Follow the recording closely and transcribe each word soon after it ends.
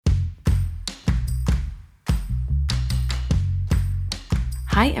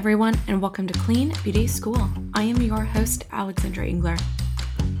Hi, everyone, and welcome to Clean Beauty School. I am your host, Alexandra Engler.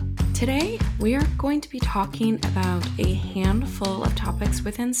 Today, we are going to be talking about a handful of topics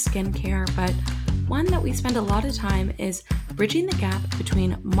within skincare, but one that we spend a lot of time is bridging the gap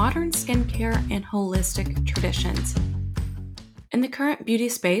between modern skincare and holistic traditions. In the current beauty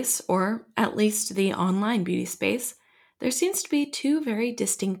space, or at least the online beauty space, there seems to be two very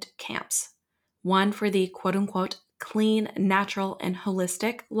distinct camps. One for the quote-unquote clean, natural, and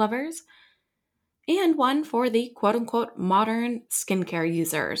holistic lovers, and one for the quote-unquote modern skincare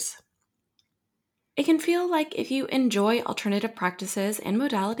users. It can feel like if you enjoy alternative practices and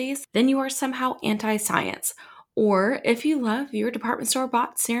modalities, then you are somehow anti-science. Or if you love your department store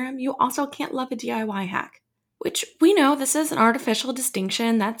bought serum, you also can't love a DIY hack. Which we know this is an artificial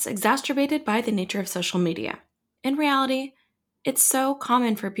distinction that's exacerbated by the nature of social media. In reality, it's so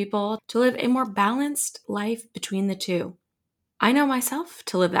common for people to live a more balanced life between the two. I know myself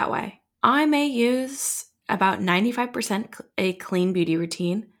to live that way. I may use about 95% a clean beauty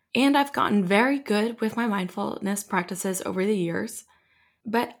routine, and I've gotten very good with my mindfulness practices over the years,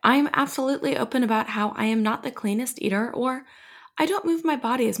 but I'm absolutely open about how I am not the cleanest eater or I don't move my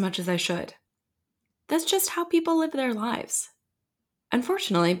body as much as I should. That's just how people live their lives.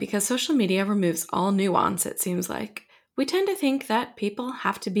 Unfortunately, because social media removes all nuance, it seems like, we tend to think that people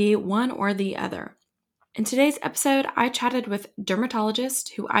have to be one or the other. In today's episode, I chatted with a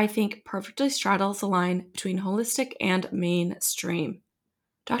dermatologist who I think perfectly straddles the line between holistic and mainstream.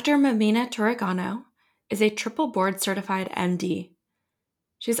 Dr. Mamina Turagano is a triple board certified MD.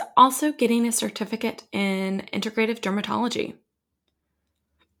 She's also getting a certificate in integrative dermatology.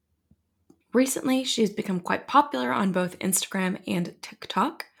 Recently, she's become quite popular on both Instagram and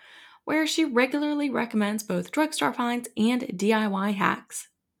TikTok, where she regularly recommends both drugstore finds and DIY hacks.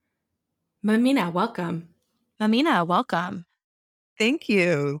 Mamina, welcome. Mamina, welcome. Thank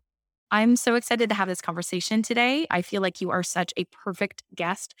you. I'm so excited to have this conversation today. I feel like you are such a perfect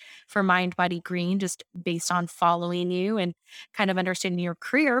guest for Mind Body Green, just based on following you and kind of understanding your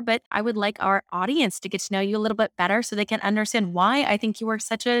career. But I would like our audience to get to know you a little bit better so they can understand why I think you are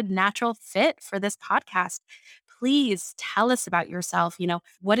such a natural fit for this podcast. Please tell us about yourself.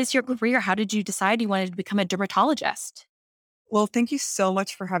 What is your career? How did you decide you wanted to become a dermatologist? Well, thank you so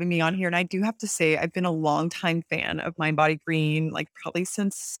much for having me on here. And I do have to say, I've been a longtime fan of Mind Body Green, like probably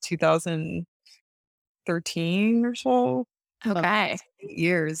since 2013 or so. Okay. 8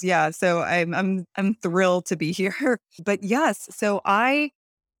 years. Yeah. So I'm thrilled to be here. But yes, so I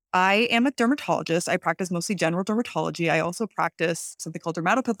am a dermatologist. I practice mostly general dermatology. I also practice something called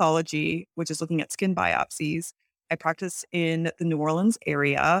dermatopathology, which is looking at skin biopsies. I practice in the New Orleans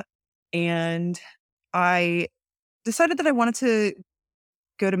area. And I decided that I wanted to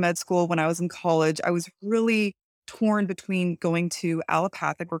go to med school when I was in college. I was really torn between going to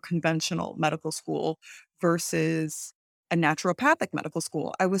allopathic or conventional medical school versus a naturopathic medical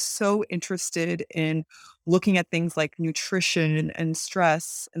school. I was so interested in looking at things like nutrition and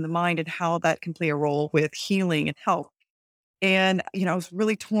stress in the mind and how that can play a role with healing and health. And, I was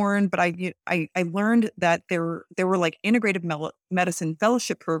really torn, but I learned that there were like integrative medicine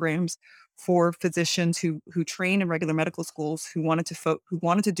fellowship programs for physicians who train in regular medical schools who wanted who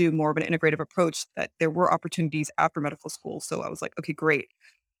wanted to do more of an integrative approach, that there were opportunities after medical school. So I was like, okay, great.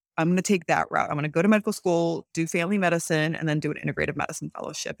 I'm going to take that route. I'm going to go to medical school, do family medicine, and then do an integrative medicine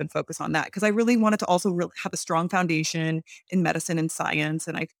fellowship and focus on that. Because I really wanted to also have a strong foundation in medicine and science.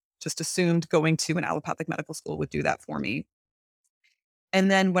 And I just assumed going to an allopathic medical school would do that for me. And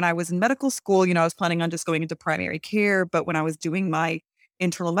then when I was in medical school, I was planning on just going into primary care. But when I was doing my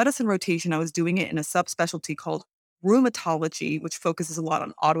internal medicine rotation, I was doing it in a subspecialty called rheumatology, which focuses a lot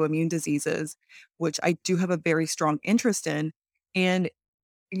on autoimmune diseases, which I do have a very strong interest in. And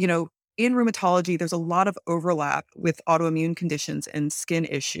you know, in rheumatology, there's a lot of overlap with autoimmune conditions and skin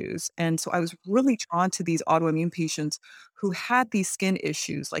issues. And so I was really drawn to these autoimmune patients who had these skin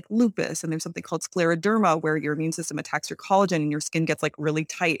issues like lupus. And there's something called scleroderma where your immune system attacks your collagen and your skin gets like really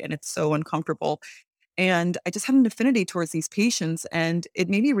tight and it's so uncomfortable. And I just had an affinity towards these patients. And it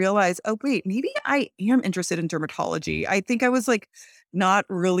made me realize, oh, wait, maybe I am interested in dermatology. I think I was like not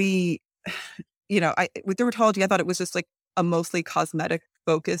really with dermatology, I thought it was just like a mostly cosmetic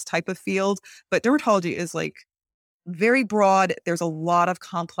focused type of field, but dermatology is like very broad. There's a lot of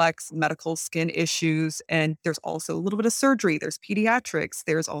complex medical skin issues, and there's also a little bit of surgery. There's pediatrics.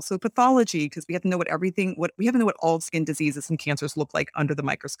 There's also pathology because we have to know what we have to know what all skin diseases and cancers look like under the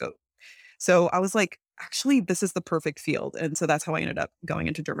microscope. So I was like, actually, this is the perfect field. And so that's how I ended up going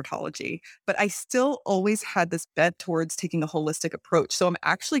into dermatology. But I still always had this bent towards taking a holistic approach. So I'm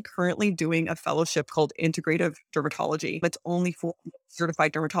actually currently doing a fellowship called Integrative Dermatology. It's only for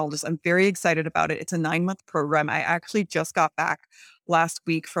certified dermatologists. I'm very excited about it. It's a 9-month program. I actually just got back last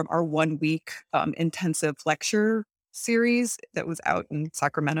week from our 1 week intensive lecture series that was out in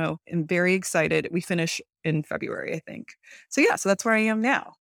Sacramento. I'm very excited. We finish in February, I think. So yeah, so that's where I am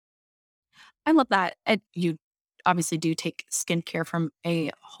now. I love that. And you obviously do take skincare from a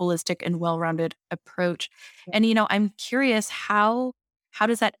holistic and well-rounded approach. And I'm curious how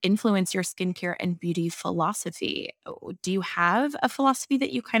does that influence your skincare and beauty philosophy? Do you have a philosophy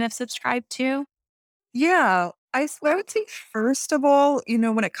that you kind of subscribe to? Yeah, I would say first of all,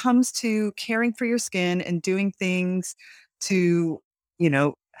 when it comes to caring for your skin and doing things to,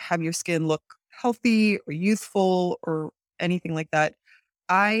 have your skin look healthy or youthful or anything like that,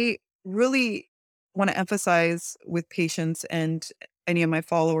 I really want to emphasize with patients and any of my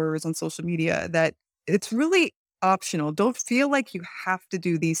followers on social media that it's really optional. Don't feel like you have to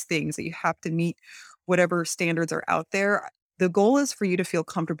do these things, that you have to meet whatever standards are out there. The goal is for you to feel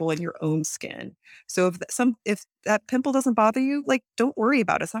comfortable in your own skin. So if that pimple doesn't bother you, like don't worry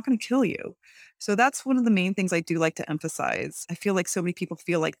about it. It's not going to kill you. So that's one of the main things I do like to emphasize. I feel like so many people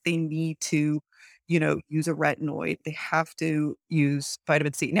feel like they need to use a retinoid. They have to use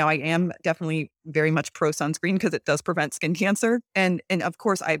vitamin C. Now, I am definitely very much pro sunscreen because it does prevent skin cancer. And of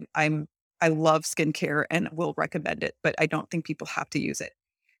course, I love skincare and will recommend it, but I don't think people have to use it.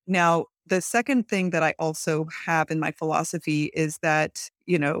 Now, the second thing that I also have in my philosophy is that,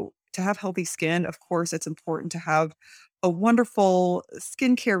 to have healthy skin, of course, it's important to have a wonderful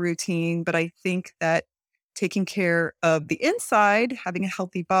skincare routine, but I think that taking care of the inside, having a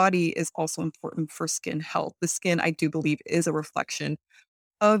healthy body is also important for skin health. The skin, I do believe, is a reflection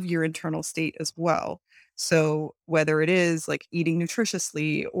of your internal state as well. So whether it is like eating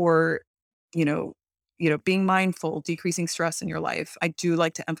nutritiously or, you know, being mindful, decreasing stress in your life, I do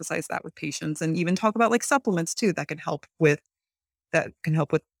like to emphasize that with patients and even talk about like supplements too that can help with,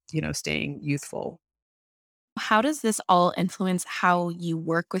 staying youthful. How does this all influence how you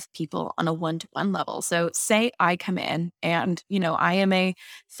work with people on a one-to-one level? So, say I come in and, I am a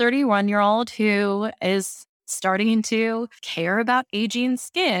 31-year-old who is starting to care about aging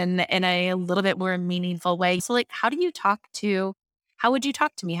skin in a little bit more meaningful way. So, like, how would you talk to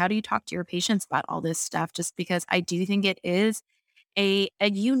me? How do you talk to your patients about all this stuff? Just because I do think it is a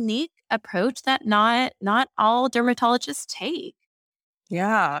unique approach that not all dermatologists take.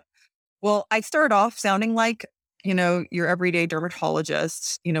 Yeah. Well, I start off sounding like, your everyday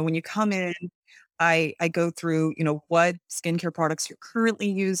dermatologist. When you come in, I go through, what skincare products you're currently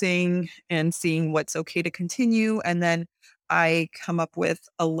using and seeing what's okay to continue. And then I come up with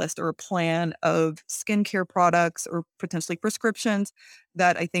a list or a plan of skincare products or potentially prescriptions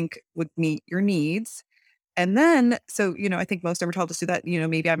that I think would meet your needs. And then, so, I think most dermatologists do that.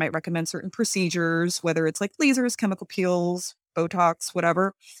 Maybe I might recommend certain procedures, whether it's like lasers, chemical peels, Botox,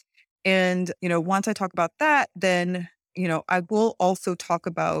 whatever. And, once I talk about that, then, I will also talk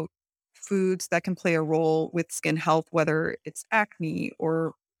about foods that can play a role with skin health, whether it's acne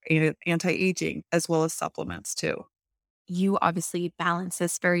or anti-aging, as well as supplements too. You obviously balance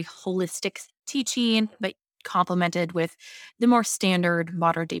this very holistic teaching, but complemented with the more standard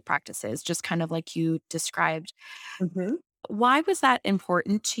modern day practices, just kind of like you described. Mhm. Why was that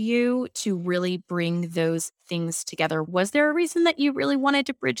important to you to really bring those things together? Was there a reason that you really wanted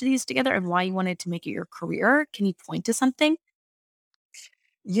to bridge these together and why you wanted to make it your career? Can you point to something?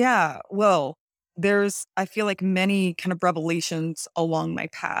 Yeah. Well, I feel like many kind of revelations along my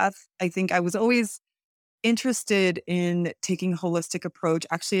path. I think I was always interested in taking a holistic approach.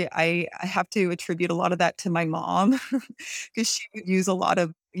 Actually, I have to attribute a lot of that to my mom because she would use a lot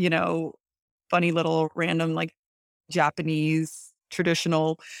of, funny little random like Japanese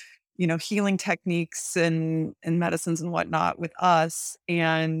traditional, healing techniques and medicines and whatnot with us.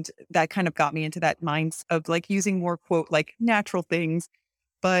 And that kind of got me into that minds of like using more quote like natural things.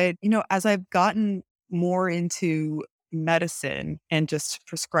 But, as I've gotten more into medicine and just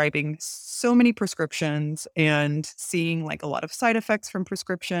prescribing so many prescriptions and seeing like a lot of side effects from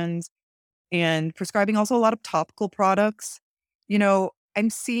prescriptions and prescribing also a lot of topical products, I'm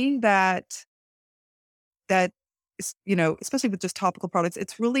seeing that especially with just topical products,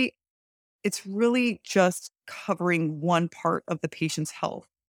 it's really just covering one part of the patient's health.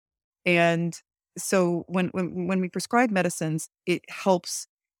 And so when we prescribe medicines, it helps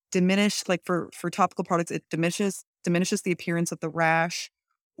diminish like for topical products, it diminishes the appearance of the rash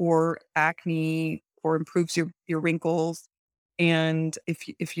or acne or improves your wrinkles. And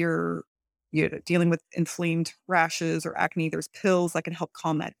if you're dealing with inflamed rashes or acne, there's pills that can help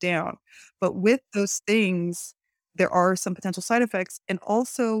calm that down. But with those things, there are some potential side effects. And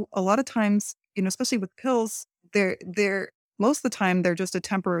also a lot of times, especially with pills, they're most of the time they're just a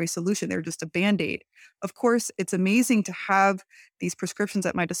temporary solution. They're just a band-aid. Of course, it's amazing to have these prescriptions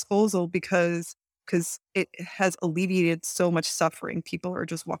at my disposal because it has alleviated so much suffering. People are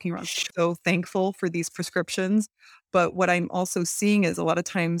just walking around so thankful for these prescriptions. But what I'm also seeing is a lot of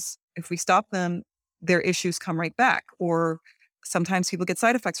times if we stop them, their issues come right back. Or sometimes people get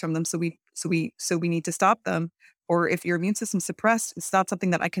side effects from them. So we need to stop them. Or if your immune system's suppressed, it's not something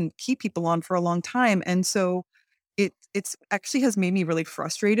that I can keep people on for a long time. And so it's actually has made me really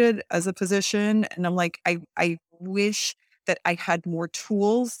frustrated as a physician. And I'm like, I wish that I had more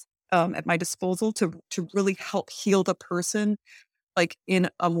tools at my disposal to really help heal the person, like in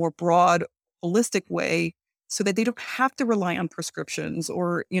a more broad, holistic way, so that they don't have to rely on prescriptions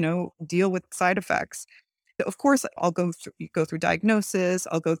or deal with side effects. Of course, I'll go through diagnosis.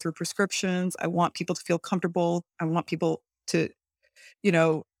 I'll go through prescriptions. I want people to feel comfortable. I want people to you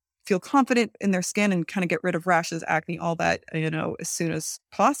know, feel confident in their skin and kind of get rid of rashes, acne, all that, as soon as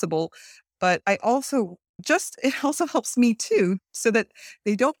possible. But I also it also helps me too, so that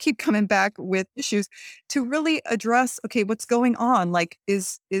they don't keep coming back with issues to really address, okay, what's going on? Like,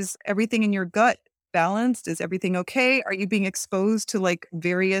 is everything in your gut balanced? Is everything okay? Are you being exposed to like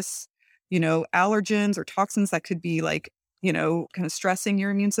various, allergens or toxins that could be like, kind of stressing your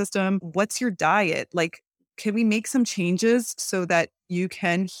immune system? What's your diet? Like, can we make some changes so that you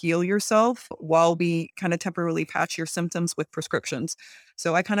can heal yourself while we kind of temporarily patch your symptoms with prescriptions?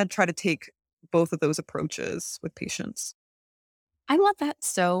 So I kind of try to take both of those approaches with patients. I love that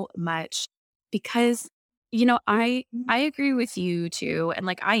so much because I agree with you too. And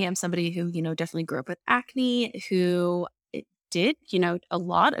like I am somebody who, definitely grew up with acne, who did, a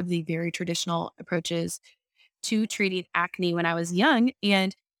lot of the very traditional approaches to treating acne when I was young.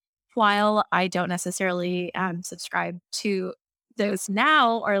 And while I don't necessarily subscribe to those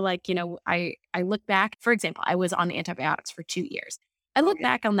now, or like, I look back, for example, I was on antibiotics for 2 years. I look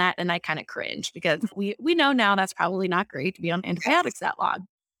back on that and I kind of cringe because we know now that's probably not great to be on antibiotics that long.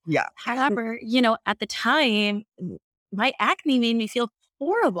 Yeah. However, at the time, my acne made me feel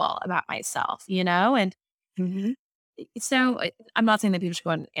horrible about myself, and Mhm. so I'm not saying that people should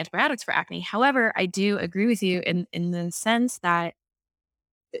go on antibiotics for acne. However, I do agree with you in the sense that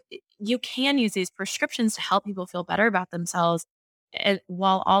you can use these prescriptions to help people feel better about themselves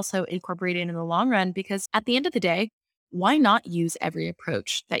while also incorporating in the long run. Because at the end of the day, why not use every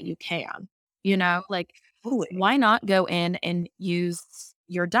approach that you can? Like, Totally. why not go in and use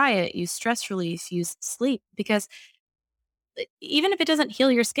your diet, use stress relief, use sleep? Because even if it doesn't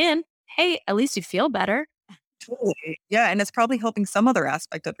heal your skin, hey, at least you feel better. Totally. Yeah. And it's probably helping some other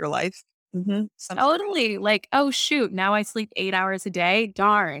aspect of your life. Some Totally. Like, oh, shoot, now I sleep 8 hours a day.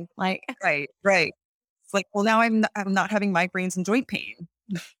 Darn. Like, right, right. It's like, well, now I'm not having migraines and joint pain.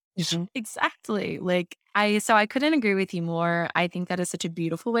 Mhm. exactly. Like I couldn't agree with you more. I think that is such a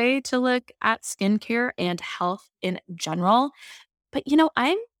beautiful way to look at skincare and health in general. But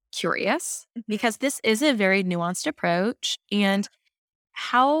I'm curious Mhm. because this is a very nuanced approach. And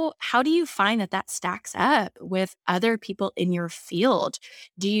how do you find that stacks up with other people in your field?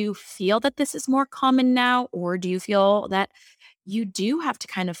 Do you feel that this is more common now, or do you feel that you do have to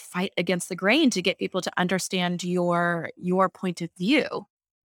kind of fight against the grain to get people to understand your point of view?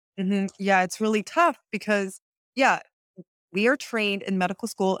 Yeah, it's really tough because, yeah, we are trained in medical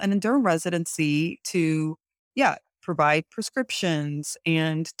school and in derm residency to, yeah, provide prescriptions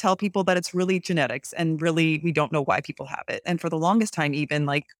and tell people that it's really genetics and really we don't know why people have it. And for the longest time, even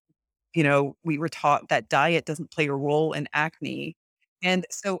like, we were taught that diet doesn't play a role in acne. And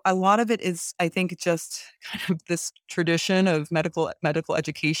so a lot of it is, I think, just kind of this tradition of medical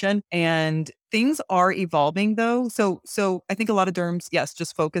education. And things are evolving though. So I think a lot of derms, yes,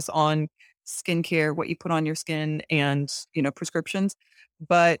 just focus on skincare, what you put on your skin and, prescriptions.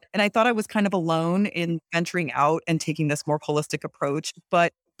 And I thought I was kind of alone in venturing out and taking this more holistic approach.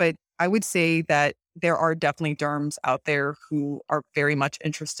 But I would say that there are definitely derms out there who are very much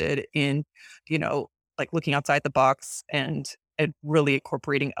interested in, you know, like looking outside the box and really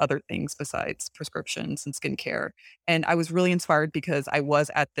incorporating other things besides prescriptions and skincare. And I was really inspired because I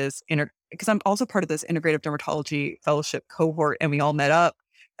was at this because I'm also part of this integrative dermatology fellowship cohort and we all met up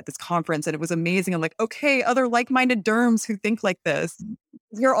at this conference and it was amazing. I'm like, okay, other like-minded derms who think like this.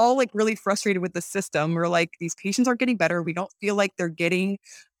 We're all like really frustrated with the system. We're like, these patients aren't getting better. We don't feel like they're getting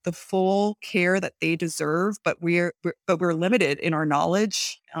the full care that they deserve, but we're limited in our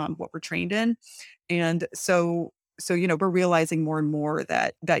knowledge, what we're trained in. And we're realizing more and more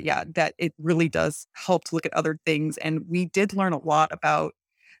that it really does help to look at other things. And we did learn a lot about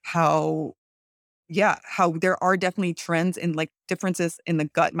how how there are definitely trends in like differences in the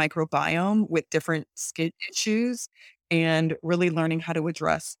gut microbiome with different skin issues, and really learning how to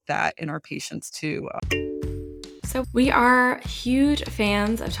address that in our patients too. So we are huge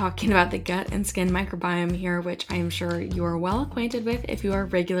fans of talking about the gut and skin microbiome here, which I am sure you are well acquainted with if you are a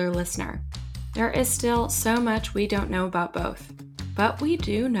regular listener. There is still so much we don't know about both, but we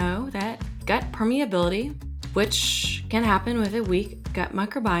do know that gut permeability, which can happen with a weak gut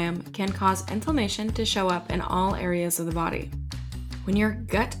microbiome, can cause inflammation to show up in all areas of the body. When your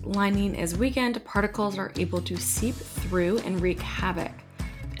gut lining is weakened, particles are able to seep through and wreak havoc.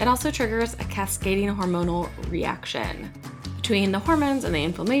 It also triggers a cascading hormonal reaction. Between the hormones and the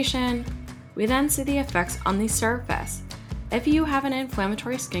inflammation, we then see the effects on the surface. If you have an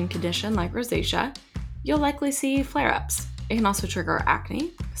inflammatory skin condition like rosacea, you'll likely see flare-ups. It can also trigger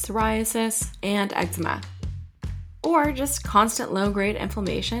acne, psoriasis, and eczema. Or just constant low-grade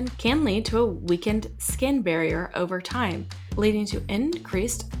inflammation can lead to a weakened skin barrier over time, leading to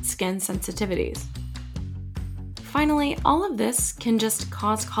increased skin sensitivities. Finally, all of this can just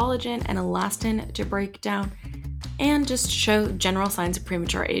cause collagen and elastin to break down and just show general signs of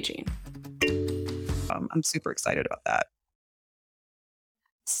premature aging. I'm super excited about that.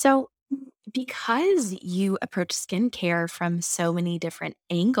 So, because you approach skincare from so many different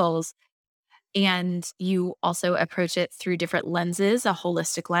angles, and you also approach it through different lenses, a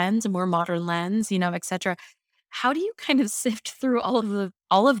holistic lens, a more modern lens, et cetera. How do you kind of sift through all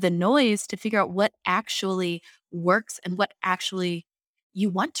of the noise to figure out what actually works and what actually you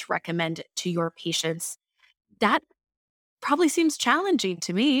want to recommend to your patients? That probably seems challenging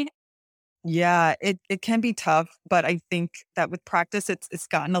to me. Yeah, it can be tough, but I think that with practice, it's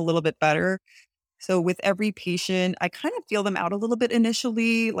gotten a little bit better. So with every patient, I kind of feel them out a little bit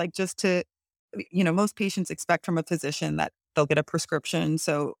initially, like just to, most patients expect from a physician that they'll get a prescription.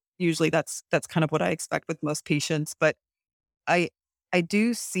 So usually that's kind of what I expect with most patients. But I I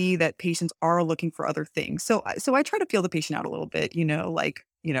do see that patients are looking for other things. So I try to feel the patient out a little bit,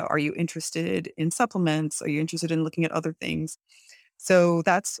 are you interested in supplements? Are you interested in looking at other things? So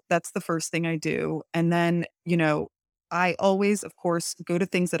that's the first thing I do. And then, I always, of course, go to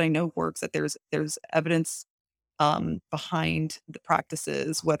things that I know works, that there's evidence behind the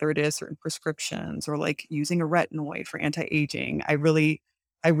practices, whether it is certain prescriptions or like using a retinoid for anti-aging. I really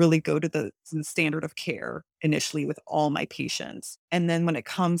go to the standard of care initially with all my patients. And then when it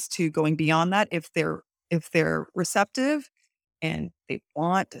comes to going beyond that, if they're receptive and they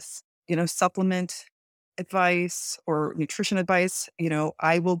want this, supplement advice or nutrition advice,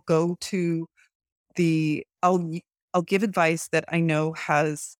 I will go to the I'll give advice that I know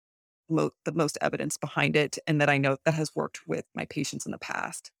has the most evidence behind it, and that I know that has worked with my patients in the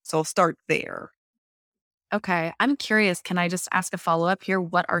past. So I'll start there. Okay, I'm curious. Can I just ask a follow up here?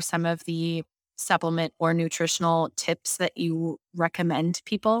 What are some of the supplement or nutritional tips that you recommend to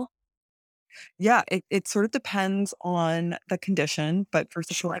people? Yeah, it sort of depends on the condition, but for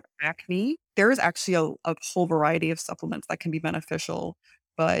something like acne, there is actually a whole variety of supplements that can be beneficial.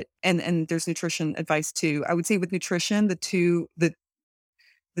 But and there's nutrition advice too. I would say with nutrition, the two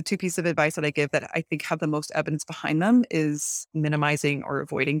pieces of advice that I give that I think have the most evidence behind them is minimizing or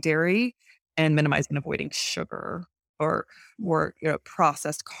avoiding dairy, and minimizing and avoiding sugar or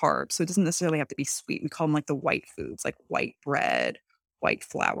processed carbs. So it doesn't necessarily have to be sweet. We call them like the white foods, like white bread, white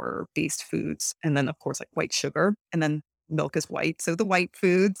flour based foods, and then of course like white sugar, and then milk is white. So the white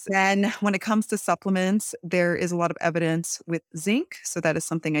foods. Then when it comes to supplements, there is a lot of evidence with zinc. So that is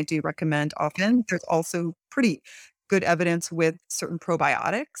something I do recommend often. There's also pretty good evidence with certain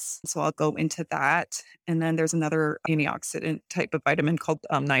probiotics. So I'll go into that. And then there's another antioxidant type of vitamin called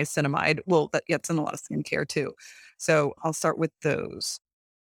niacinamide. Well, that gets in a lot of skincare too. So I'll start with those.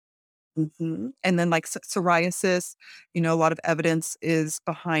 And then like psoriasis, a lot of evidence is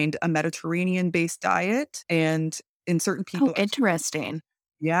behind a Mediterranean based diet. And in certain Oh, people, interesting.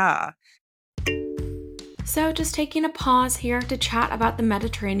 yeah. So, just taking a pause here to chat about the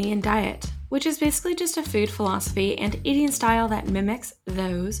Mediterranean diet, which is basically just a food philosophy and eating style that mimics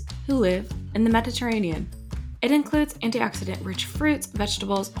those who live in the Mediterranean. It includes antioxidant rich fruits,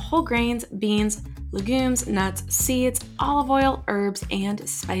 vegetables, whole grains, beans, legumes, nuts, seeds, olive oil, herbs, and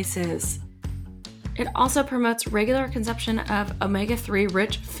spices. It also promotes regular consumption of omega-3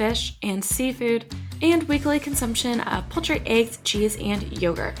 rich fish and seafood, and weekly consumption of poultry, eggs, cheese, and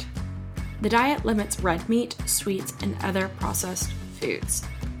yogurt. The diet limits red meat, sweets, and other processed foods.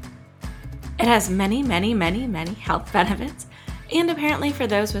 It has many, many, many, many health benefits, and apparently for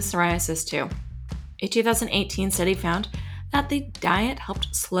those with psoriasis too. A 2018 study found that the diet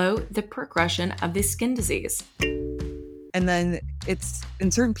helped slow the progression of the skin disease. And then it's in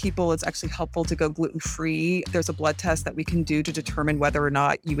certain people, it's actually helpful to go gluten-free. There's a blood test that we can do to determine whether or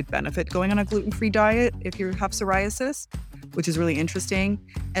not you would benefit going on a gluten-free diet if you have psoriasis, which is really interesting.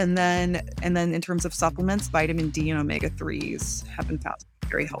 And then in terms of supplements, vitamin D and omega-3s have been found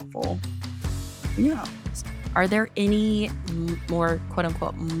very helpful. Yeah. Are there any more quote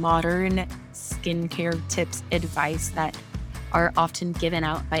unquote modern skincare tips, advice that are often given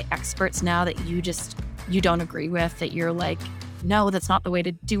out by experts now that you don't agree with, that you're like, no, that's not the way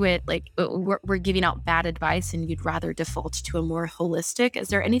to do it? Like we're giving out bad advice and you'd rather default to a more holistic. Is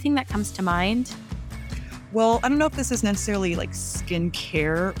there anything that comes to mind? Well, I don't know if this is necessarily like skin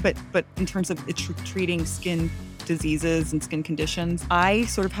care, but in terms of treating skin diseases and skin conditions, I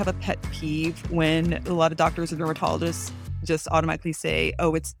sort of have a pet peeve when a lot of doctors or dermatologists just automatically say,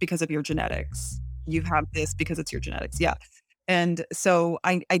 oh, it's because of your genetics. You have this because it's your genetics. Yeah. And so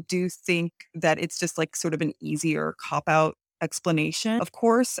I do think that it's just like sort of an easier cop-out explanation. Of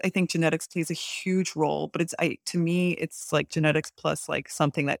course, I think genetics plays a huge role, but to me, it's like genetics plus like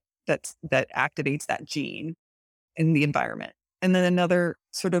something that activates that gene in the environment. And then another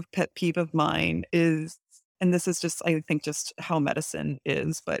sort of pet peeve of mine is, and this is just, I think, just how medicine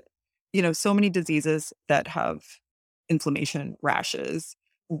is, but so many diseases that have inflammation, rashes,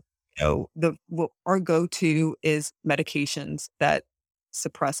 what our go-to is medications that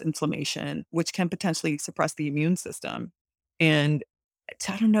suppress inflammation, which can potentially suppress the immune system. And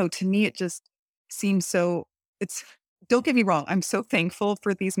I don't know, to me, it just seems so, it's, don't get me wrong, I'm so thankful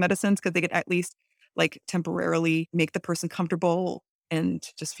for these medicines because they could at least like temporarily make the person comfortable and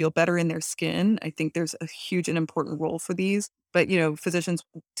just feel better in their skin. I think there's a huge and important role for these, but physicians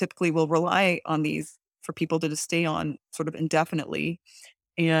typically will rely on these for people to just stay on sort of indefinitely.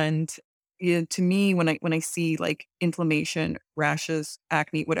 And to me, when I see like inflammation, rashes,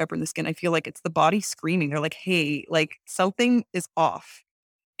 acne, whatever in the skin, I feel like it's the body screaming. They're like, "Hey, like something is off,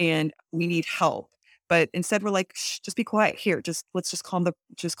 and we need help." But instead, we're like, "Shh, just be quiet here. Let's just calm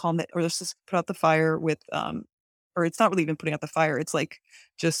it, or let's just put out the fire with or it's not really even putting out the fire. It's like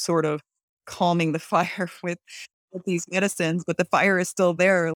just sort of calming the fire with these medicines, but the fire is still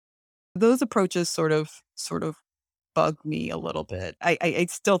there. Those approaches sort of bug me a little bit. I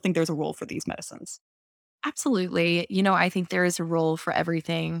still think there's a role for these medicines. Absolutely. I think there is a role for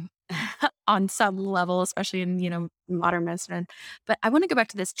everything on some level, especially in, modern medicine. But I want to go back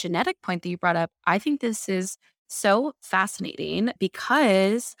to this genetic point that you brought up. I think this is so fascinating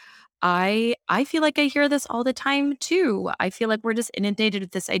because I feel like I hear this all the time too. I feel like we're just inundated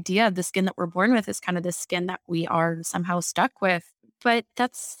with this idea of the skin that we're born with is kind of the skin that we are somehow stuck with. But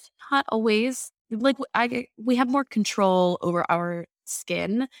that's not always like we have more control over our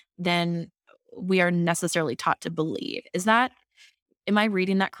skin than we are necessarily taught to believe. Am I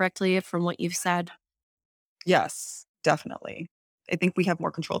reading that correctly from what you've said? Yes, definitely. I think we have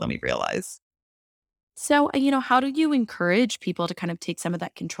more control than we realize. So, how do you encourage people to kind of take some of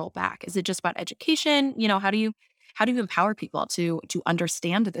that control back? Is it just about education? How do you empower people to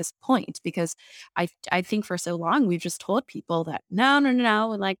understand this point? Because I think for so long we've just told people that no, no, no, no,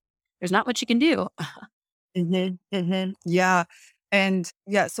 like there's not much you can do. Yeah. And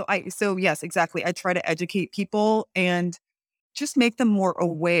yeah, so yes, exactly. I try to educate people and just make them more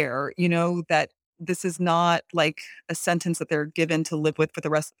aware, that this is not like a sentence that they're given to live with for the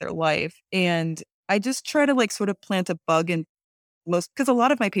rest of their life. And I just try to like sort of plant a bug in most, because a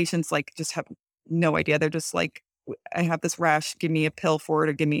lot of my patients like just have no idea. They're just like, I have this rash, give me a pill for it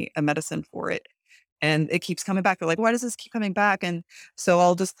or give me a medicine for it. And it keeps coming back. They're like, why does this keep coming back? And so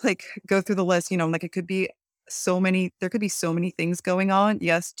I'll just like go through the list, like it could be there could be so many things going on.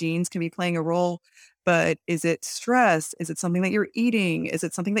 Yes, genes can be playing a role, but is it stress? Is it something that you're eating? Is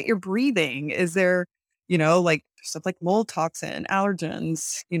it something that you're breathing? Is there, like stuff like mold toxin,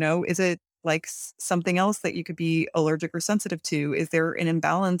 allergens? Is it like something else that you could be allergic or sensitive to? Is there an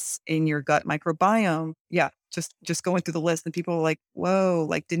imbalance in your gut microbiome? Yeah, just going through the list, and people are like, whoa,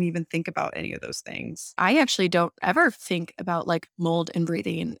 like didn't even think about any of those things. I actually don't ever think about like mold and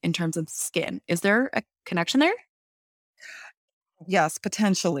breathing in terms of skin. Is there a connection there? Yes,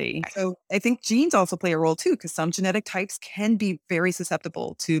 potentially. So I think genes also play a role too, because some genetic types can be very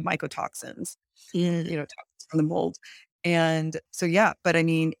susceptible to mycotoxins, toxins from the mold. And so, yeah, but I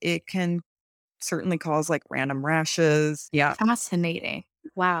mean, it can certainly cause like random rashes. Yeah. Fascinating.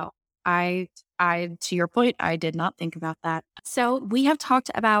 Wow. To your point, I did not think about that. So we have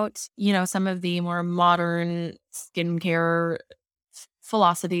talked about, some of the more modern skincare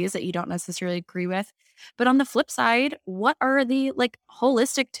philosophies that you don't necessarily agree with. But on the flip side, what are the like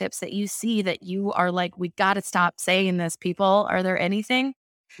holistic tips that you see that you are like, we got to stop saying this, people? Are there anything?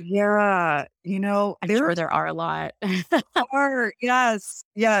 Yeah. I'm There sure there are a lot. are. Yes.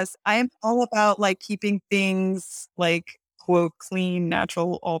 Yes. I am all about like keeping things like quote clean,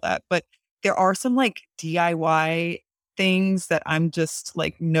 natural, all that. But there are some like DIY things that I'm just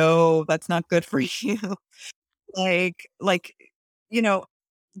like, no, that's not good for you. like, you know,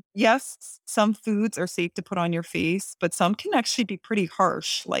 yes, some foods are safe to put on your face, but some can actually be pretty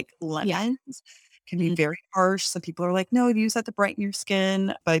harsh, like Yeah. lemons can be Mhm. very harsh. Some people are like, "No, use that to brighten your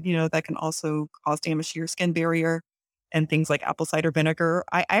skin," but, that can also cause damage to your skin barrier, and things like apple cider vinegar.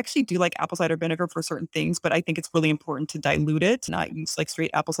 I actually do like apple cider vinegar for certain things, but I think it's really important to dilute it, not use, like,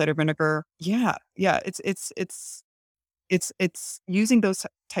 straight apple cider vinegar. Yeah, yeah, it's using those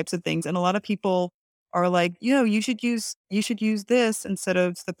types of things, and a lot of people are like, you should use this instead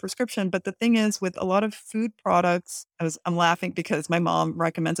of the prescription, but the thing is with a lot of food products, I'm laughing because my mom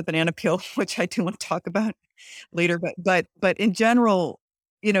recommends a banana peel, which I do want to talk about later, but in general,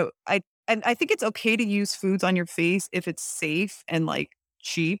 I think it's okay to use foods on your face if it's safe and, like,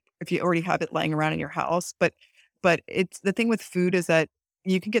 cheap, if you already have it laying around in your house, but it's the thing with food is that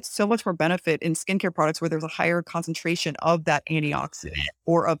you can get so much more benefit in skincare products where there's a higher concentration of that antioxidant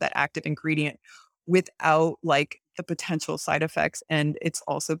or of that active ingredient without, like, the potential side effects, and it's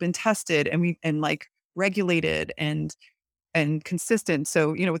also been tested and, like, regulated and consistent.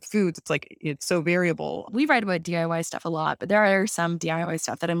 So, with foods, it's like it's so variable. We write about DIY stuff a lot, but there are some DIY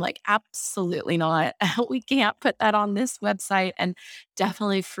stuff that I'm like, absolutely not. We can't put that on this website. And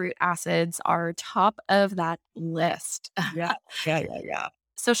definitely fruit acids are top of that list. Yeah. Yeah, yeah, yeah.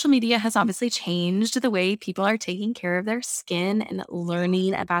 Social media has obviously changed the way people are taking care of their skin and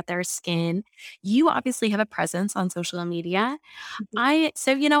learning about their skin. You obviously have a presence on social media.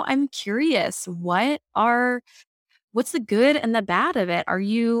 Mhm. I'm curious, what's the good and the bad of it? Are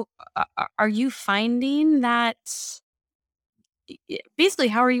you finding that basically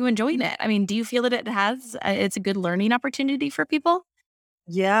how are you enjoying it? I mean, do you feel that it's a good learning opportunity for people?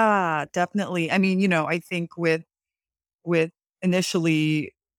 Yeah, definitely. I mean, I think with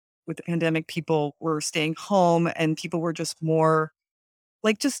initially with the pandemic, people were staying home and people were just more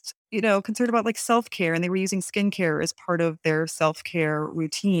like just, concerned about like self-care, and they were using skincare as part of their self-care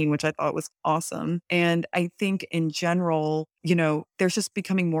routine, which I thought was awesome. And I think in general, there's just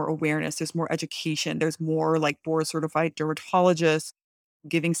becoming more awareness, there's more education, there's more like board certified dermatologists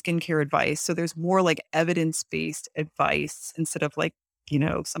giving skincare advice. So there's more like evidence-based advice instead of like,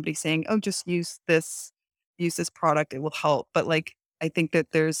 somebody saying, "Oh, just use this product, it will help." But like I think that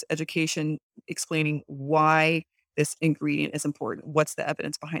there's education explaining why this ingredient is important. What's the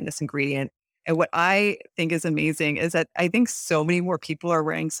evidence behind this ingredient? And what I think is amazing is that I think so many more people are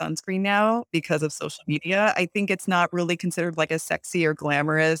wearing sunscreen now because of social media. I think it's not really considered like a sexy or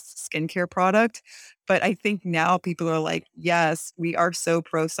glamorous skincare product, but I think now people are like, yes, we are so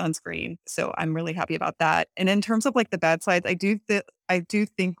pro sunscreen. So I'm really happy about that. And in terms of like the bad sides, I do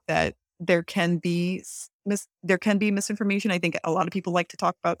think that there can be misinformation. I think a lot of people like to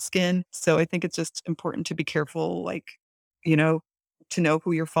talk about skin, so I think it's just important to be careful, like, you know, to know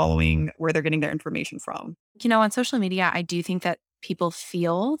who you're following, where they're getting their information from. On social media, I do think that people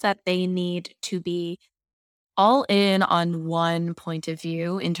feel that they need to be all in on one point of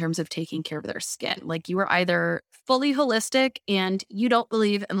view in terms of taking care of their skin. Like you are either fully holistic and you don't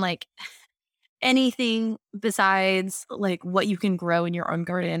believe in like anything besides like what you can grow in your own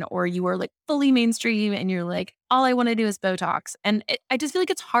garden, or you are like fully mainstream and you're like, all I want to do is Botox. And I just feel like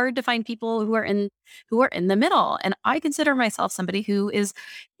it's hard to find people who are in the middle. And I consider myself somebody who is,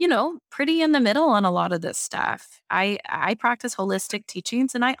 pretty in the middle on a lot of this stuff. I practice holistic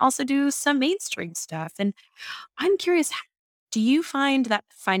teachings and I also do some mainstream stuff. And I'm curious, do you find that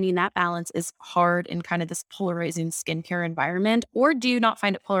finding that balance is hard in kind of this polarizing skincare environment, or do you not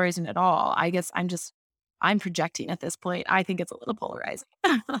find it polarizing at all? I guess I'm projecting at this point. I think it's a little polarizing.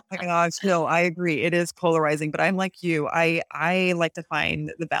 My gosh, no, I agree. It is polarizing, but I'm like you. I like to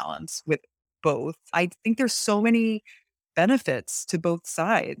find the balance with both. I think there's so many benefits to both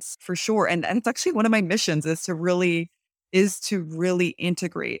sides for sure. And it's actually one of my missions is to really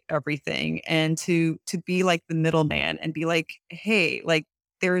integrate everything and to be like the middleman and be like, hey, like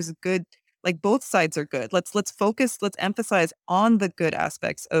there's good, like both sides are good. Let's emphasize on the good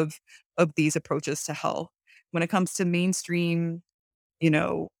aspects of these approaches to health. When it comes to mainstream,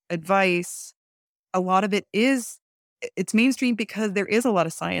 advice, a lot of it's mainstream because there is a lot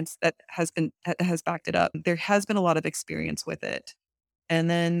of science that has backed it up. There has been a lot of experience with it. And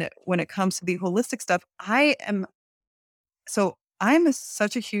then when it comes to the holistic stuff, I'm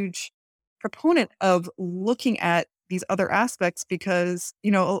such a huge proponent of looking at these other aspects because,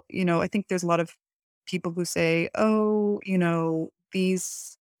 I think there's a lot of people who say, oh,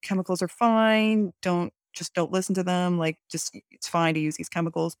 these chemicals are fine. Don't listen to them. Like, just it's fine to use these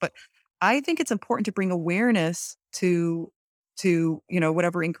chemicals. But I think it's important to bring awareness to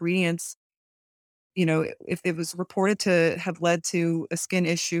whatever ingredients, if it was reported to have led to a skin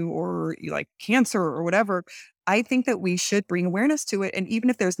issue or like cancer or whatever, I think that we should bring awareness to it. And even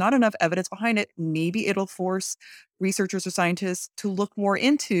if there's not enough evidence behind it, maybe it'll force researchers or scientists to look more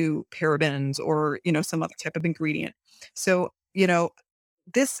into parabens or, some other type of ingredient. So,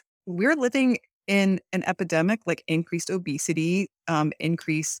 this we're living in an epidemic like increased obesity,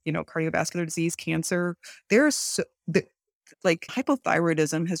 increased, cardiovascular disease, cancer. There's so, like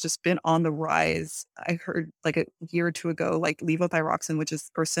hypothyroidism has just been on the rise. I heard like a year or two ago, like levothyroxine, which is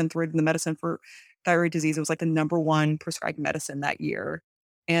or Synthroid, the medicine for thyroid disease, it was like the number one prescribed medicine that year.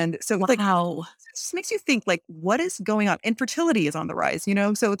 And so it's like it Wow. just makes you think like what is going on? Infertility is on the rise,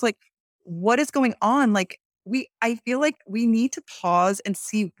 So it's like, what is going on? Like I feel like we need to pause and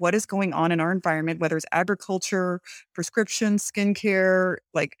see what is going on in our environment, whether it's agriculture, prescription, skincare,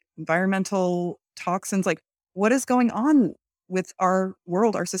 like environmental toxins, like what is going on with our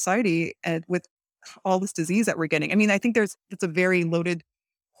world, our society, and with all this disease that we're getting. I mean, I think it's a very loaded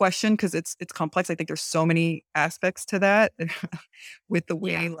question because it's complex. I think there's so many aspects to that with the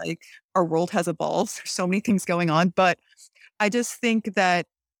Yeah. way like our world has evolved. There's so many things going on, but I just think that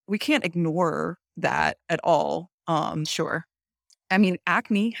we can't ignore that at all. Sure. I mean,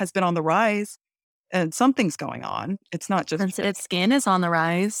 acne has been on the rise and something's going on. It's not just Sensitive skin is on the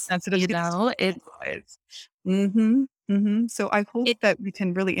rise. sensitive skin. It Mm-hmm. Mm-hmm. So I hope it that we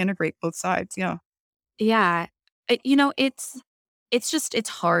can really integrate both sides. Yeah. yeah. It's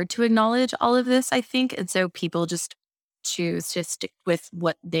hard to acknowledge all of this, I think. And so people just choose to stick with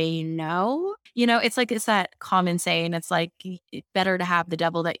what they know. It's like it's that common saying, it's like better to have the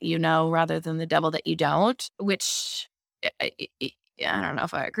devil that you know rather than the devil that you don't, which I don't know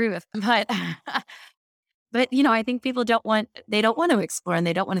if I agree with, but but I think people they don't want to explore and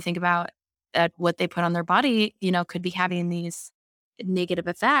they don't want to think about that what they put on their body, could be having these negative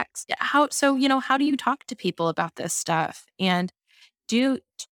effects. How do you talk to people about this stuff? And do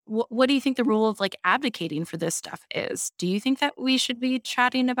what do you think the role of like advocating for this stuff is? Do you think that we should be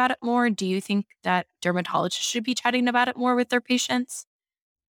chatting about it more? Do you think that dermatologists should be chatting about it more with their patients?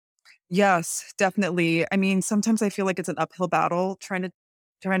 Yes, definitely. I mean, sometimes I feel like it's an uphill battle trying to,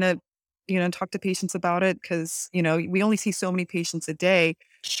 talk to patients about it because, we only see so many patients a day.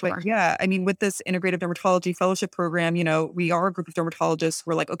 But Sure. yeah, I mean, with this integrative dermatology fellowship program, we are a group of dermatologists.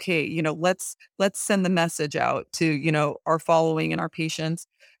 We're like, okay, let's send the message out to, our following and our patients.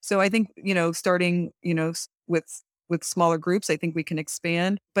 So I think, starting, with smaller groups, I think we can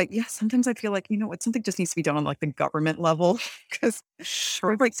expand. But yeah, sometimes I feel like, something just needs to be done on like the government level because Sure.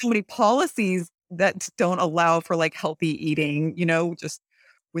 there's like so many policies that don't allow for like healthy eating, just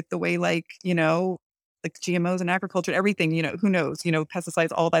with the way like GMOs and agriculture, everything, who knows, pesticides,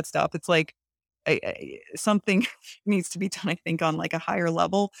 all that stuff. It's like something needs to be done, I think, on like a higher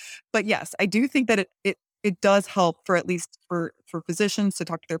level. But yes, I do think that it does help for at least for physicians to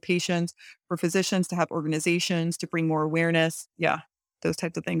talk to their patients, for physicians to have organizations to bring more awareness. Yeah, those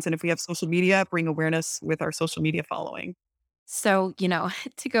types of things. And if we have social media, bring awareness with our social media following. So,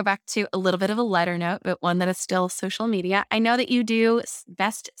 to go back to a little bit of a lighter note, but one that is still social media, I know that you do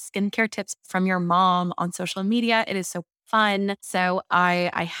best skincare tips from your mom on social media. It is so fun. So,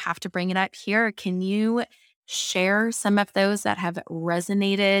 I have to bring it up here. Can you share some of those that have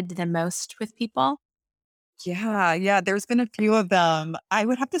resonated the most with people? Yeah, yeah, there's been a few of them. I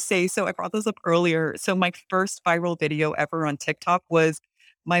would have to say, so I brought those up earlier. So my first viral video ever on TikTok was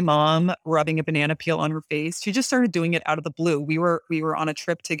my mom rubbing a banana peel on her face. She just started doing it out of the blue. We were on a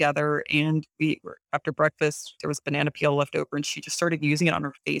trip together and we were after breakfast, there was banana peel left over and she just started using it on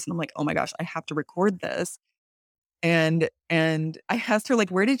her face. And I'm like, oh my gosh, I have to record this. And I asked her, like,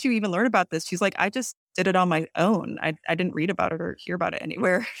 where did you even learn about this? She's like, I just did it on my own. I didn't read about it or hear about it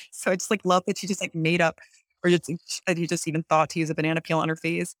anywhere. So I just like love that she just like made up or just that you just even thought to use a banana peel on her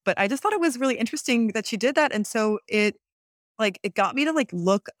face. But I just thought it was really interesting that she did that. And so it got me to like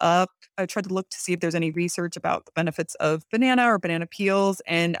look up. I tried to look to see if there's any research about the benefits of banana or banana peels.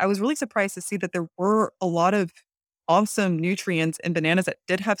 And I was really surprised to see that there were a lot of awesome nutrients in bananas that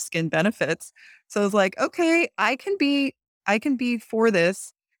did have skin benefits. So I was like, okay, I can be for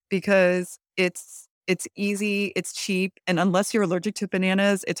this because it's easy, it's cheap, and unless you're allergic to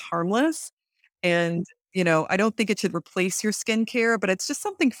bananas, it's harmless. And I don't think it should replace your skincare, but it's just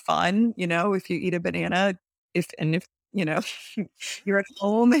something fun, if you eat a banana, if you're at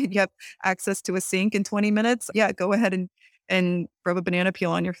home and you have access to a sink in 20 minutes. Yeah, go ahead and rub a banana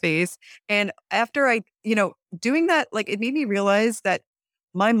peel on your face. And after doing that, like it made me realize that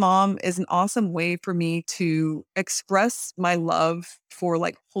my mom is an awesome way for me to express my love for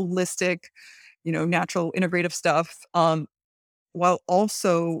like holistic, natural integrative stuff. While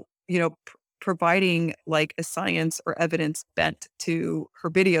also, providing like a science or evidence bent to her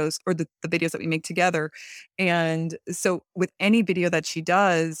videos or the videos that we make together. And so with any video that she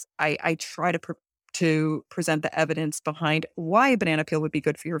does, I try to present the evidence behind why a banana peel would be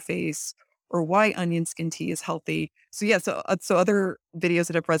good for your face or why onion skin tea is healthy. So yeah, so other videos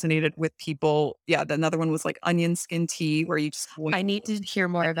that have resonated with people. Yeah, another one was like onion skin tea where you just I need to hear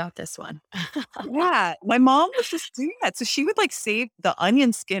more about this one. yeah, my mom was just doing that. So she would like save the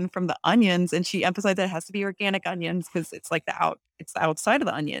onion skin from the onions, and she emphasized that it has to be organic onions because it's like it's the outside of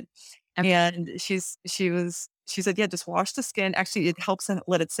the onion. Okay. And she said, yeah, just wash the skin. Actually, it helps to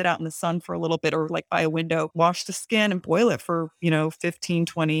let it sit out in the sun for a little bit or like by a window. Wash the skin and boil it for, 15,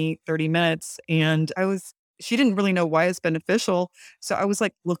 20, 30 minutes. And she didn't really know why it's beneficial. So I was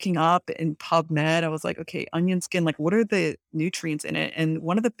like looking up in PubMed. I was like, okay, onion skin, like what are the nutrients in it? And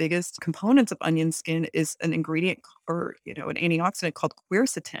one of the biggest components of onion skin is an ingredient or, an antioxidant called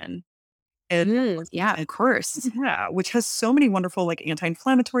quercetin. And Yeah, of course. yeah, which has so many wonderful like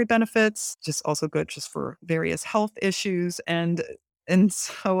anti-inflammatory benefits, just also good just for various health issues. And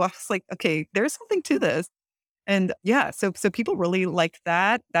so I was like, okay, there's something to this. And yeah, so people really like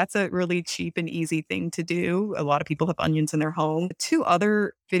that. That's a really cheap and easy thing to do. A lot of people have onions in their home. Two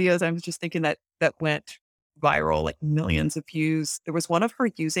other videos I was just thinking that went viral, like millions of views. There was one of her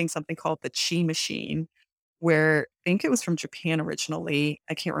using something called the Chi machine, where I think it was from Japan originally.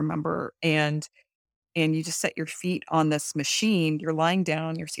 I can't remember. And you just set your feet on this machine. You're lying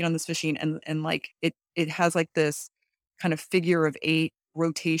down, your seat on this machine, and like it has like this kind of figure of eight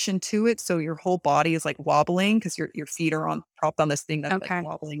rotation to it. So your whole body is like wobbling because your feet are on propped on this thing that's like Okay.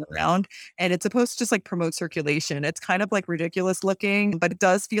 wobbling around. And it's supposed to just like promote circulation. It's kind of like ridiculous looking, but it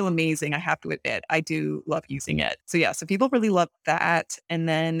does feel amazing. I have to admit, I do love using it. So yeah, so people really love that. And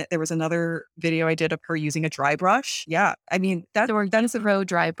then there was another video I did of her using a dry brush. Yeah. I mean, So are that you is a pro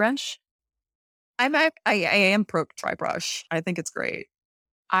dry brush? I am pro dry brush. I think it's great.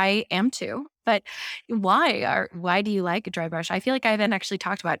 I am too. But why do you like a dry brush? I feel like I haven't actually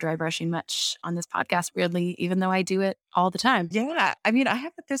talked about dry brushing much on this podcast, weirdly, even though I do it all the time. Yeah, I mean,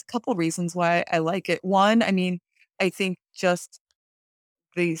 there's a couple reasons why I like it. One, I mean, I think just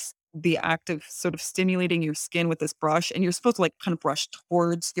the act of sort of stimulating your skin with this brush, and you're supposed to like kind of brush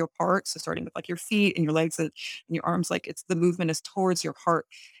towards your heart. So starting with like your feet and your legs and your arms, like it's the movement is towards your heart,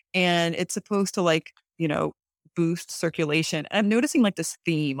 and it's supposed to like boost circulation. And I'm noticing like this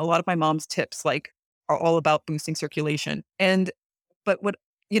theme. A lot of my mom's tips like are all about boosting circulation, and but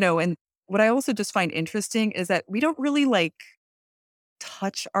and what I also just find interesting is that we don't really like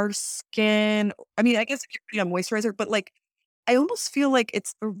touch our skin. I mean, I guess if you're putting on moisturizer, but like I almost feel like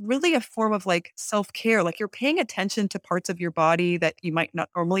it's really a form of like self-care. Like you're paying attention to parts of your body that you might not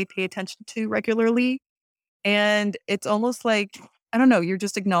normally pay attention to regularly. And it's almost like, I don't know, you're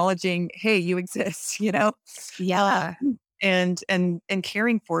just acknowledging, hey, you exist, Yeah. and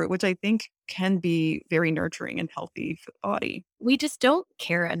caring for it, which I think can be very nurturing and healthy for the body. We just don't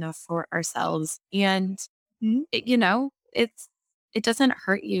care enough for ourselves. And, Mhm. it doesn't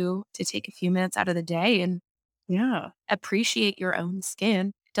hurt you to take a few minutes out of the day and Yeah. appreciate your own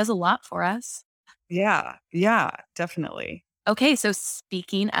skin. It does a lot for us. Yeah. Yeah. Definitely. Okay, so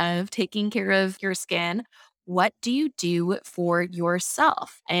speaking of taking care of your skin, what do you do for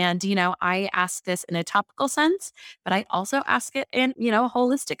yourself? And, I ask this in a topical sense, but I also ask it in, a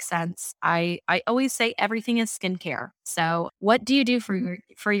holistic sense. I always say everything is skincare. So what do you do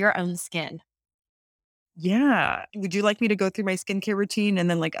for your own skin? Yeah. Would you like me to go through my skincare routine and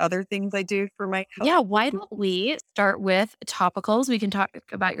then like other things I do for my health? Yeah, why don't we start with topicals? We can talk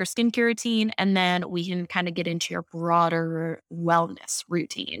about your skincare routine and then we can kind of get into your broader wellness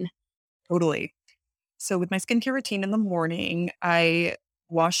routine. Totally. So with my skincare routine in the morning, I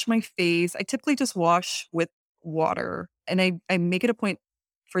wash my face. I typically just wash with water and I make it a point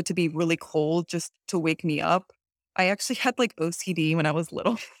for it to be really cold just to wake me up. I actually had like OCD when I was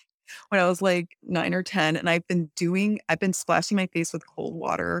little, when I was like 9 or 10. And I've been splashing my face with cold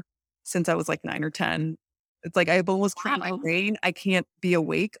water since I was like 9 or 10. It's like I've almost trained my Wow. brain. I can't be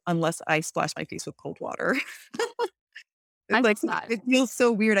awake unless I splash my face with cold water. I It's love like, that. it feels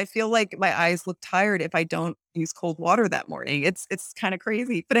so weird. I feel like my eyes look tired if I don't use cold water that morning. It's kinda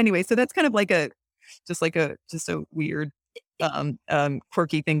crazy. But anyway, so that's kind of like just a weird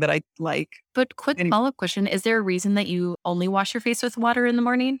quirky thing that I like. But quick Any- follow-up question, is there a reason that you only wash your face with water in the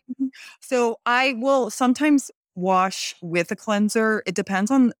morning? So I will sometimes wash with a cleanser. It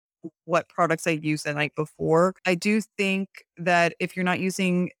depends on what products I used the night before. I do think that if you're not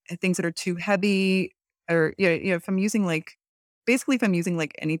using things that are too heavy, or if I'm using like basically if I'm using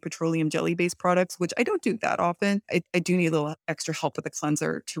like any petroleum jelly based products, which I don't do that often, I do need a little extra help with a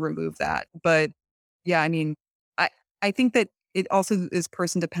cleanser to remove that. But yeah, I mean, I I think that it also is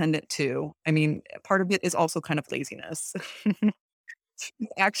person dependent too. I mean, part of it is also kind of laziness.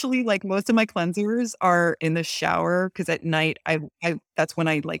 Actually, like, most of my cleansers are in the shower because at night, I that's when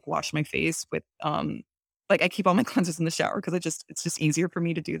I, like, wash my face with, like, I keep all my cleansers in the shower because it's just easier for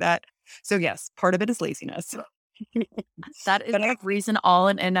me to do that. So, yes, part of it is laziness. That is But a reason all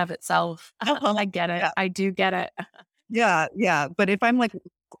in and of itself. I get it. yeah, I do get it. yeah, but if I'm, like,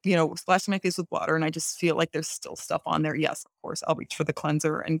 splashing my face with water and I just feel like there's still stuff on there, yes, of course, I'll reach for the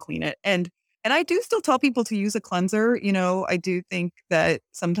cleanser and clean it, and I do still tell people to use a cleanser. I do think that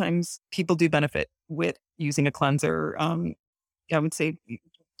sometimes people do benefit with using a cleanser. I would say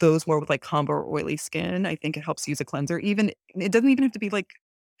those more with like combo or oily skin, I think it helps use a cleanser. Even it doesn't even have to be like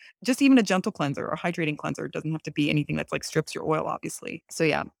just even a gentle cleanser or hydrating cleanser. It doesn't have to be anything that's like strips your oil, obviously. So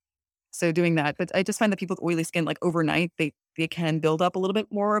yeah, so doing that. But I just find that people with oily skin, like overnight, they can build up a little bit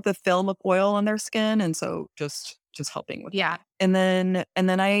more of the film of oil on their skin, and so just helping with. Yeah. And then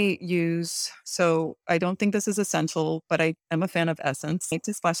I use, so I don't think this is essential, but I am a fan of Essence. I like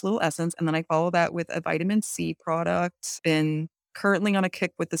to splash a little Essence, and then I follow that with a vitamin C product. Been currently on a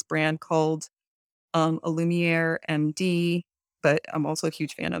kick with this brand called Illumiere MD, but I'm also a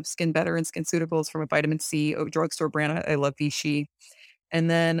huge fan of Skin Better and Skin Suitables from a vitamin C drugstore brand. I love Vichy. And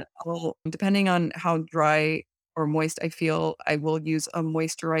then depending on how dry or moist I feel, I will use a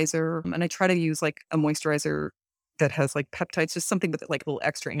moisturizer. And I try to use like a moisturizer that has like peptides, just something with like a little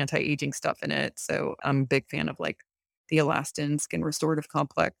extra anti-aging stuff in it. So I'm a big fan of like the Elastin Skin Restorative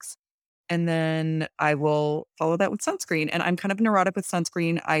Complex. And then I will follow that with sunscreen. And I'm kind of neurotic with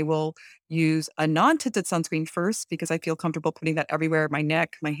sunscreen. I will use a non-tinted sunscreen first because I feel comfortable putting that everywhere, my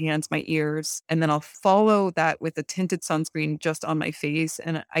neck, my hands, my ears. And then I'll follow that with a tinted sunscreen just on my face.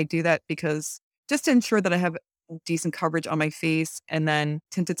 And I do that because just to ensure that I have decent coverage on my face. And then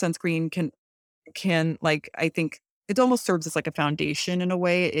tinted sunscreen can like, I think it almost serves as like a foundation in a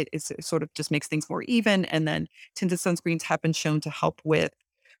way. It sort of just makes things more even. And then tinted sunscreens have been shown to help with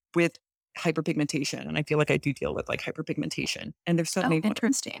hyperpigmentation, and I feel like I do deal with, like, hyperpigmentation, and there's so Oh, many.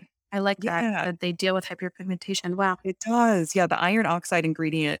 interesting. I like that, Yeah, that they deal with hyperpigmentation. Wow. it does. Yeah, the iron oxide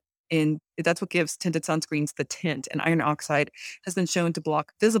ingredient in that's what gives tinted sunscreens the tint, and iron oxide has been shown to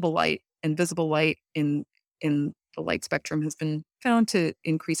block visible light, and visible light in the light spectrum has been found to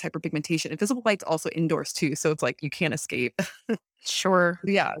increase hyperpigmentation, and visible light's also indoors too, so it's like you can't escape. Sure.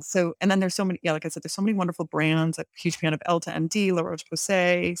 Yeah. So, and then there's so many, yeah, like I said, there's so many wonderful brands. I'm a huge fan of Elta MD, La Roche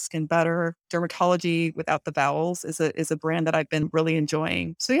Posay, Skin Better, Dermatology Without the Vowels is a brand that I've been really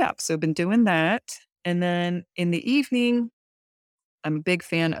enjoying. So yeah, so I've been doing that. And then in the evening, I'm a big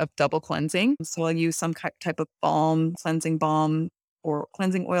fan of double cleansing. So I'll use some type of balm, cleansing balm or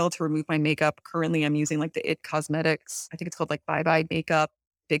cleansing oil to remove my makeup. Currently, I'm using like the It Cosmetics. I think it's called like Bye Bye Makeup.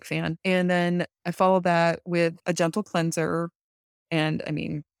 Big fan. And then I follow that with a gentle cleanser, and I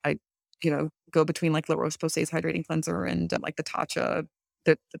mean, I, go between like La Roche Posay's hydrating cleanser and like the Tatcha.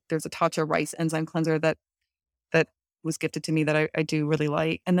 There's a Tatcha rice enzyme cleanser that was gifted to me that I do really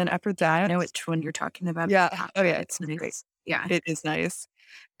like. And then after I that, know which one you're talking about. yeah, oh yeah, It's it's great. nice. Yeah. It is nice.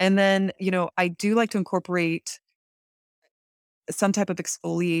 And then I do like to incorporate some type of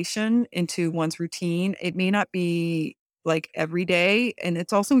exfoliation into one's routine. It may not be like every day, and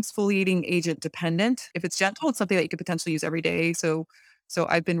it's also exfoliating agent dependent. If it's gentle, it's something that you could potentially use every day. So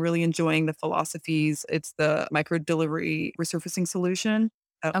I've been really enjoying the philosophies. It's the micro delivery resurfacing solution.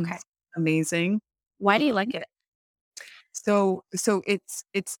 Okay. It's amazing. Why do you like it? So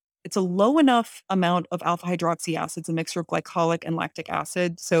it's a low enough amount of alpha hydroxy acids, a mixture of glycolic and lactic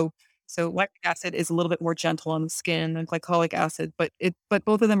acid. So lactic acid is a little bit more gentle on the skin than glycolic acid, but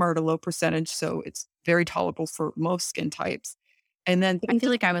both of them are at a low percentage, so it's very tolerable for most skin types. And then I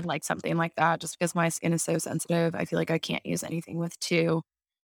feel like I would like something like that just because my skin is so sensitive. I feel like I can't use anything with too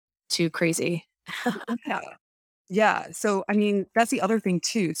crazy. yeah. Yeah. So, I mean, that's the other thing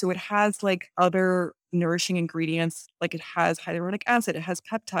too. So it has like other nourishing ingredients, like it has hyaluronic acid, it has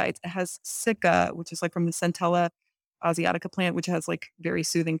peptides, it has cica, which is like from the Centella asiatica plant, which has like very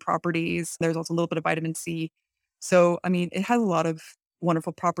soothing properties. There's also a little bit of vitamin C. So, I mean, it has a lot of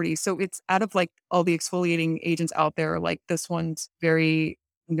wonderful properties. So it's out of like all the exfoliating agents out there, like this one's very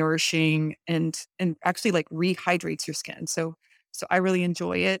nourishing and actually like rehydrates your skin. So I really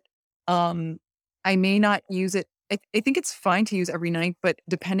enjoy it. Um, I may not use it. I think it's fine to use every night, but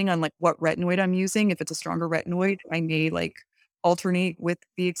depending on like what retinoid I'm using, if it's a stronger retinoid, I may like alternate with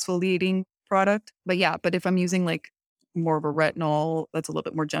the exfoliating product. But yeah, but if I'm using like more of a retinol that's a little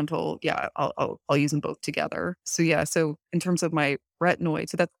bit more gentle, yeah, I'll use them both together. So yeah, so in terms of my retinoid,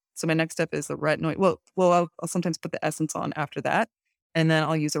 so my next step is the retinoid. Well, I'll sometimes put the essence on after that. And then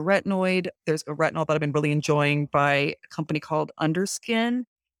I'll use a retinoid. There's a retinol that I've been really enjoying by a company called Underskin.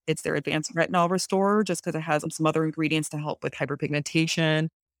 It's their advanced retinol restorer just because it has some other ingredients to help with hyperpigmentation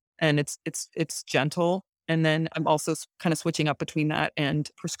and it's gentle. And then I'm also kind of switching up between that and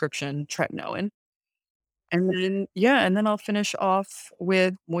prescription tretinoin. And then, yeah, and then I'll finish off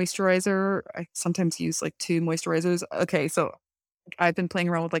with moisturizer. I sometimes use like 2 moisturizers. Okay, so I've been playing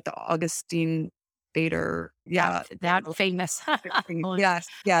around with like the Augustine Bader. Yeah. That famous. Yes,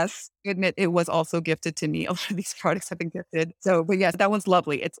 yes. I admit it was also gifted to me. A lot of these products have been gifted. So, but yes, that one's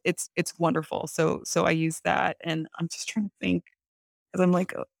lovely. It's wonderful. So I use that, and I'm just trying to think because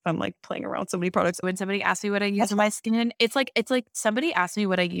I'm like playing around with so many products. When somebody asks me what I use on my skin, it's like somebody asked me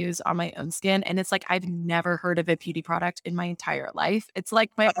what I use on my own skin, and it's like I've never heard of a beauty product in my entire life. It's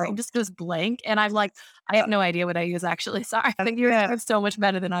like my brain Uh-oh. just goes blank, and I'm like, I have no idea what I use actually. So I think you're Yeah. so much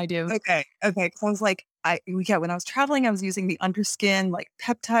better than I do. Okay. Okay. 'Cause I was like, yeah, when I was traveling, I was using the Underskin like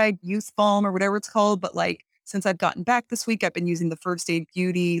peptide youth balm or whatever it's called. But like since I've gotten back this week, I've been using the First Aid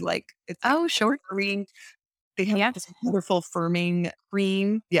Beauty. Like it's like Oh, sure. firming. They have Yeah. this wonderful firming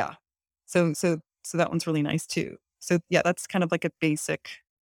cream. Yeah. So that one's really nice too. So yeah, that's kind of like a basic.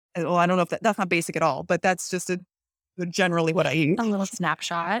 Well, I don't know if that's not basic at all, but that's just generally what I use. A little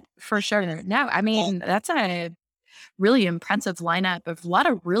snapshot for sure. No, I mean, that's a really impressive lineup of a lot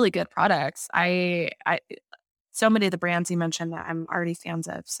of really good products. So many of the brands you mentioned that I'm already fans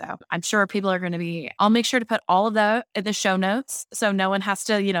of. So I'm sure people are going to I'll make sure to put all of that in the show notes so no one has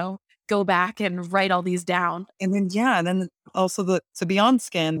to, go back and write all these down. And then, yeah, and then also so beyond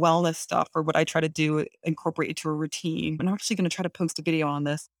skin wellness stuff or what I try to do, incorporate into a routine. I'm actually going to try to post a video on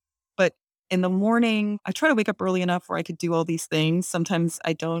this, but in the morning, I try to wake up early enough where I could do all these things. Sometimes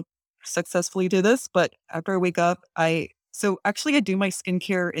I don't successfully do this, but after I wake up, so actually I do my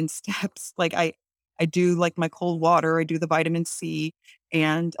skincare in steps. Like I do like my cold water, I do the vitamin C,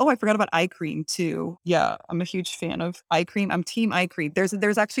 and oh, I forgot about eye cream too. Yeah, I'm a huge fan of eye cream. I'm team eye cream. There's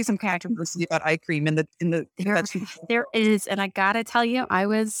actually some controversy about eye cream in the There, there is, and I gotta tell you, I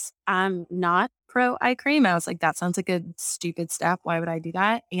was not pro eye cream. I was like, that sounds like a stupid step. Why would I do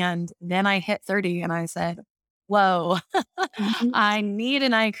that? And then I hit 30 and I said, whoa, Mhm. I need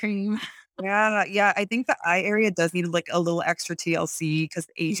an eye cream. Yeah, yeah. I think the eye area does need like a little extra TLC because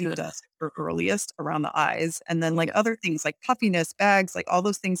the aging Yeah. does occur earliest around the eyes. And then like other things like puffiness, bags, like all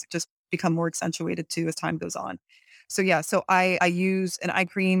those things just become more accentuated too as time goes on. So yeah, so I use an eye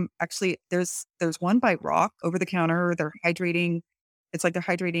cream. Actually, there's one by Rock over the counter. They're hydrating. It's like they're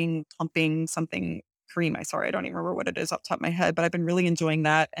hydrating plumping something cream. I don't even remember what it is off the top of my head, but I've been really enjoying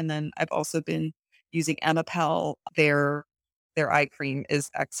that. And then I've also been using Emapel. Their eye cream is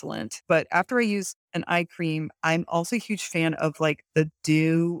excellent. But after I use an eye cream, I'm also a huge fan of like the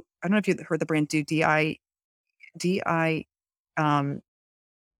Dew. I don't know if you've heard the brand Dew, DI um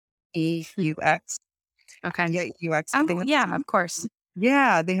EUX. Okay. Yeah, UX. Oh, They have yeah, of course.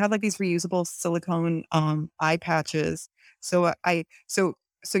 yeah, they have like these reusable silicone eye patches. So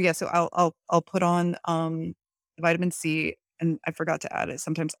so yeah, so I'll put on vitamin C and I forgot to add it.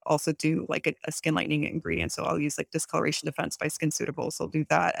 Sometimes also do like a skin lightening ingredient. So I'll use like discoloration defense by Skin Suitable. So I'll do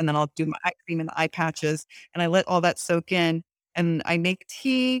that. And then I'll do my eye cream and the eye patches and I let all that soak in and I make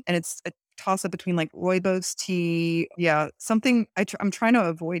tea and it's a toss up between like rooibos tea. Yeah, something I'm trying to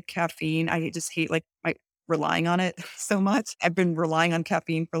avoid caffeine. I just hate like my relying on it so much. I've been relying on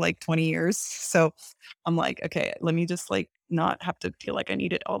caffeine for like 20 years. So I'm like, okay, let me just like not have to feel like I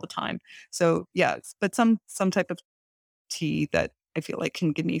need it all the time. So yeah, but some type of tea that I feel like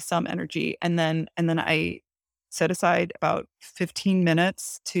can give me some energy. And then I set aside about 15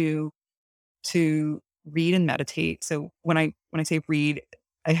 minutes to read and meditate. So when I say read,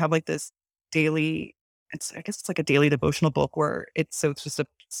 I have like this daily I guess it's like a daily devotional book where it's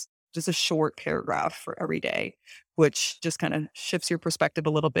just a short paragraph for every day, which just kind of shifts your perspective a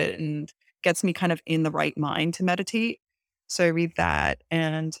little bit and gets me kind of in the right mind to meditate. So I read that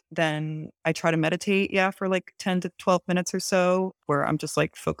and then I try to meditate, yeah, for like 10 to 12 minutes or so, where I'm just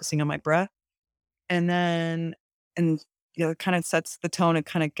like focusing on my breath. And then and it kind of sets the tone. It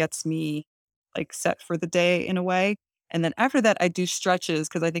kind of gets me like set for the day in a way. And then after that, I do stretches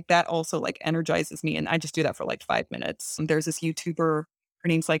because I think that also like energizes me. And I just do that for like 5 minutes. There's this YouTuber Her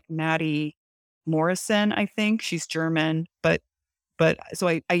name's like Maddie Morrison, I think. She's German, but so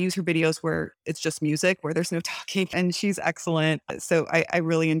I use her videos where it's just music, where there's no talking, and she's excellent. So I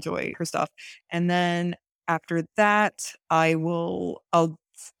really enjoy her stuff. And then after that, I'll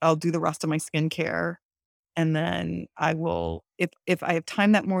do the rest of my skincare. And then I will, if I have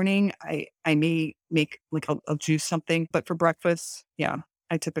time that morning, I may make like I'll juice something. But for breakfast, yeah,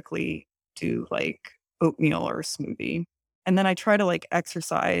 I typically do like oatmeal or a smoothie. And then I try to like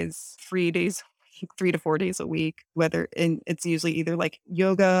exercise 3 days, 3 to 4 days a week, it's usually either like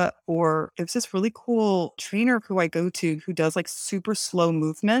yoga or there's this really cool trainer who I go to who does like super slow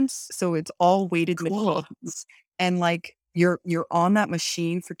movements. So it's all weighted machines. And like you're on that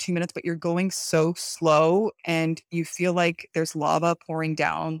machine for 2 minutes, but you're going so slow and you feel like there's lava pouring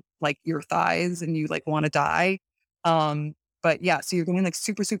down like your thighs and you like want to die. But yeah, so you're going like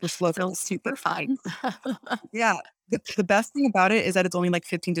super, super slow. Feels super fine. Yeah. The best thing about it is that it's only like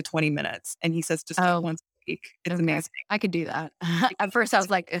 15 to 20 minutes. And he says just do it once a week. It's amazing. I could do that. At first I was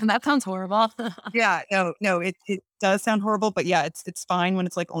like, that sounds horrible. Yeah, no, it does sound horrible, but yeah, it's fine when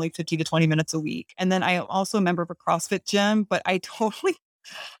it's like only 15 to 20 minutes a week. And then I am also a member of a CrossFit gym, but I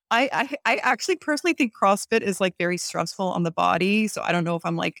actually personally think CrossFit is like very stressful on the body. So I don't know if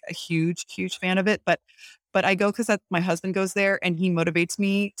I'm like a huge, huge fan of it, but I go because my husband goes there and he motivates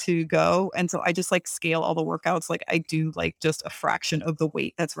me to go. And so I just like scale all the workouts. Like I do like just a fraction of the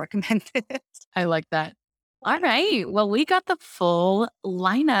weight that's recommended. I like that. All right. Well, we got the full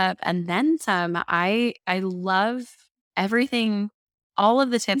lineup and then some. I love everything, all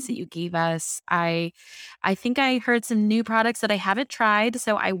of the tips that you gave us. I think I heard some new products that I haven't tried,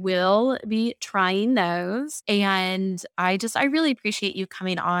 so I will be trying those. And I really appreciate you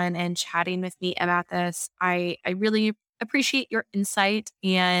coming on and chatting with me about this. I really appreciate your insight.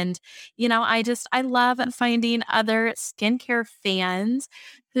 And, I love finding other skincare fans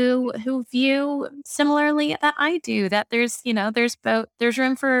who view similarly that I do, that there's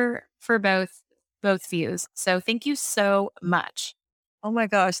room for both views. So thank you so much. Oh my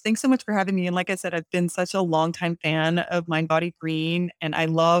gosh. Thanks so much for having me. And like I said, I've been such a longtime fan of Mind Body Green. And I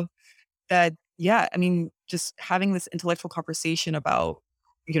love that. Yeah. I mean, just having this intellectual conversation about,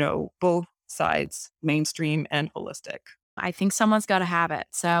 both sides, mainstream and holistic. I think someone's got to have it.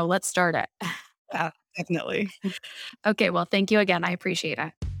 So let's start it. Yeah, definitely. Okay. Well, thank you again. I appreciate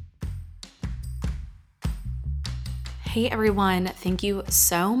it. Hey everyone, thank you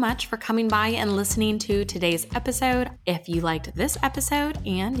so much for coming by and listening to today's episode. If you liked this episode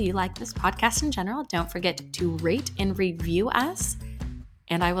and you like this podcast in general, don't forget to rate and review us.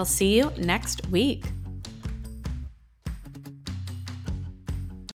 And I will see you next week.